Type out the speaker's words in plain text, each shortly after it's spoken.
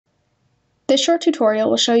This short tutorial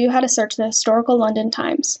will show you how to search the historical London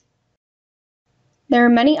Times. There are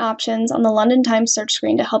many options on the London Times search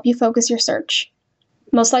screen to help you focus your search.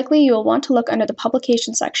 Most likely you will want to look under the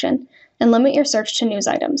publication section and limit your search to news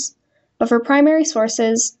items. But for primary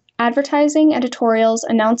sources, advertising, editorials,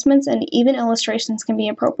 announcements, and even illustrations can be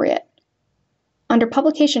appropriate. Under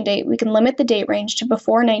publication date, we can limit the date range to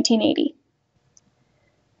before 1980.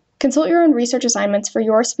 Consult your own research assignments for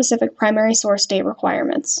your specific primary source date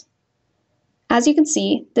requirements. As you can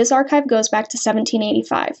see, this archive goes back to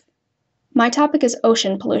 1785. My topic is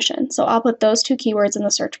ocean pollution, so I'll put those two keywords in the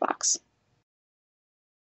search box.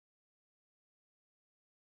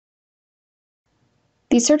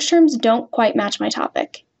 These search terms don't quite match my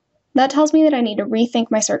topic. That tells me that I need to rethink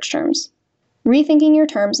my search terms. Rethinking your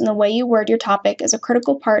terms and the way you word your topic is a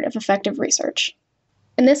critical part of effective research.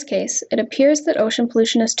 In this case, it appears that ocean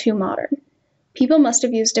pollution is too modern. People must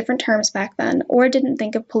have used different terms back then, or didn't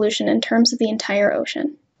think of pollution in terms of the entire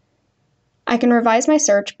ocean. I can revise my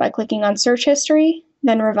search by clicking on Search History,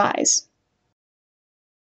 then Revise.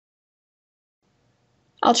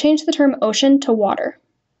 I'll change the term ocean to water.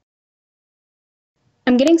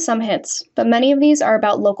 I'm getting some hits, but many of these are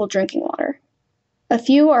about local drinking water. A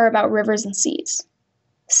few are about rivers and seas.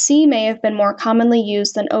 Sea may have been more commonly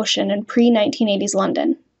used than ocean in pre-1980s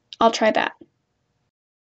London. I'll try that.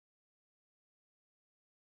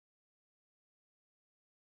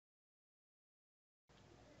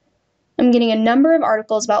 I'm getting a number of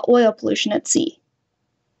articles about oil pollution at sea.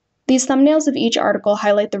 These thumbnails of each article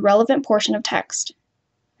highlight the relevant portion of text.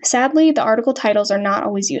 Sadly, the article titles are not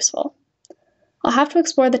always useful. I'll have to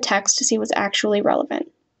explore the text to see what's actually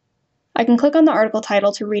relevant. I can click on the article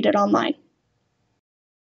title to read it online.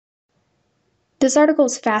 This article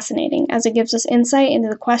is fascinating as it gives us insight into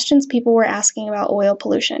the questions people were asking about oil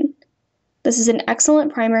pollution. This is an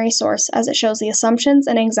excellent primary source as it shows the assumptions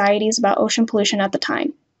and anxieties about ocean pollution at the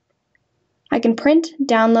time. I can print,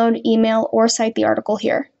 download, email, or cite the article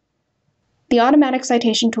here. The automatic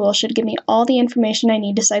citation tool should give me all the information I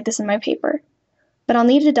need to cite this in my paper, but I'll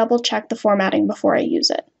need to double check the formatting before I use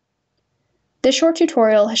it. This short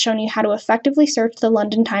tutorial has shown you how to effectively search the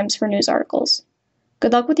London Times for news articles.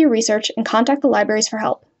 Good luck with your research and contact the libraries for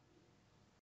help.